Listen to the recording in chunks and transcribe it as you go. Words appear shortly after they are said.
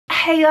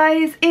Hey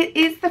guys, it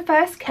is the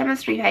first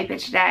chemistry paper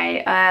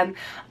today.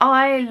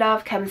 I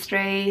love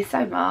chemistry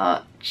so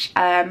much,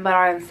 but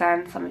I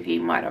understand some of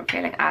you might not be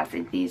feeling as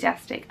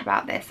enthusiastic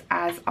about this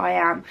as I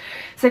am.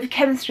 So for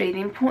chemistry, the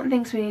important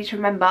things we need to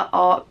remember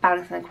are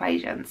balancing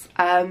equations.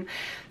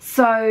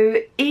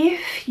 So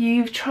if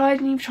you've tried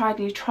and you've tried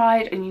and you've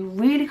tried and you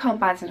really can't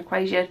balance an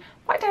equation,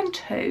 write down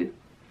 2,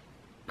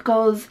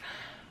 because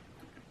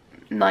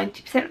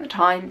 90% of the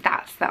time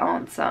that's the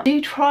answer.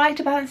 Do try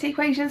to balance the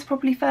equations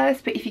properly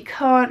first, but if you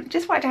can't,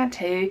 just write down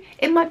 2.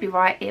 It might be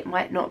right, it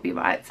might not be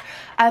right.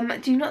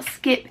 Do not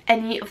skip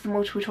any of the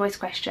multiple choice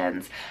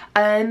questions,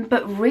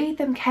 but read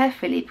them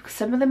carefully, because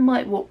some of them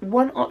might want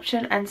 1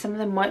 option and some of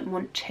them might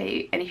want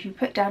 2, and if you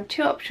put down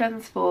 2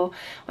 options for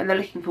when they're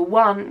looking for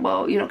 1,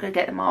 well, you're not going to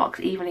get the marks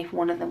even if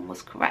one of them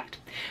was correct.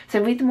 So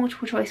read the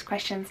multiple choice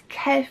questions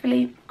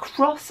carefully,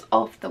 cross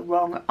off the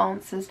wrong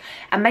answers,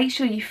 and make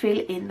sure you fill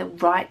in the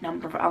right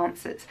number of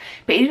answers.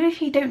 But even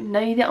if you don't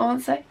know the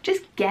answer,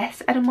 just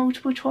guess at a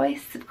multiple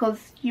choice,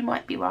 because you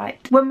might be right.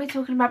 When we're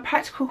talking about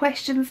practical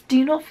questions,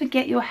 do not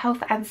forget your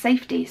health and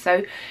safety.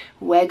 So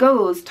wear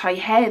goggles, tie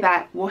your hair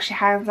back, wash your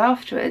hands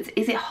afterwards.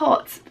 Is it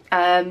hot?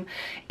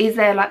 Is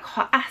there like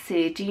hot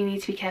acid? Do you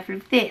need to be careful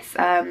of this?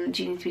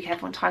 Do you need to be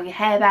careful on tying your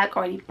hair back,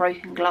 or any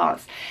broken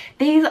glass?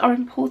 These are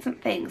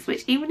important things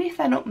which, even if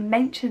they're not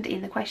mentioned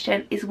in the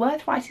question, is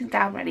worth writing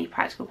down for any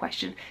practical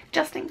question,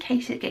 just in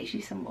case it gets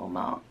you some more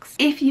marks.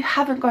 If you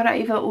haven't gone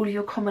over all of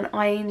your common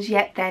irons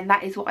yet, then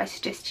that is what I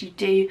suggest you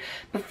do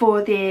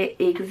before the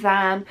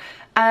exam.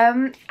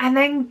 And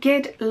then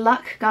good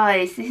luck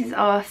guys. This is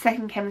our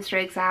second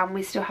chemistry exam.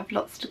 We still have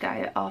lots to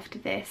go after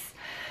this.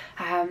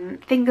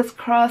 Fingers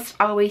crossed.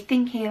 I'll be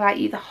thinking about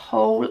you the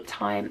whole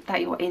time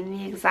that you're in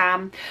the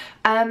exam.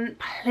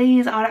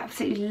 Please, I would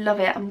absolutely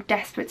love it. I'm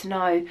desperate to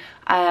know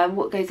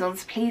what goes on,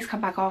 so please come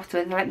back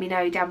afterwards and let me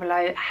know down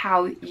below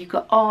how you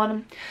got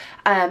on.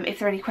 If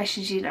there are any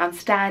questions you didn't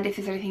understand, if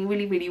there's anything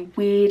really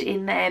weird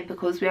in there,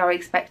 because we are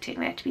expecting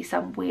there to be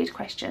some weird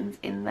questions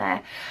in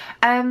there.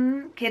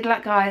 Good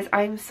luck guys.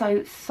 I'm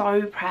so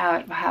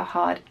proud of how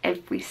hard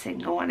every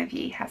single one of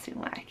you has been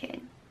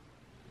working.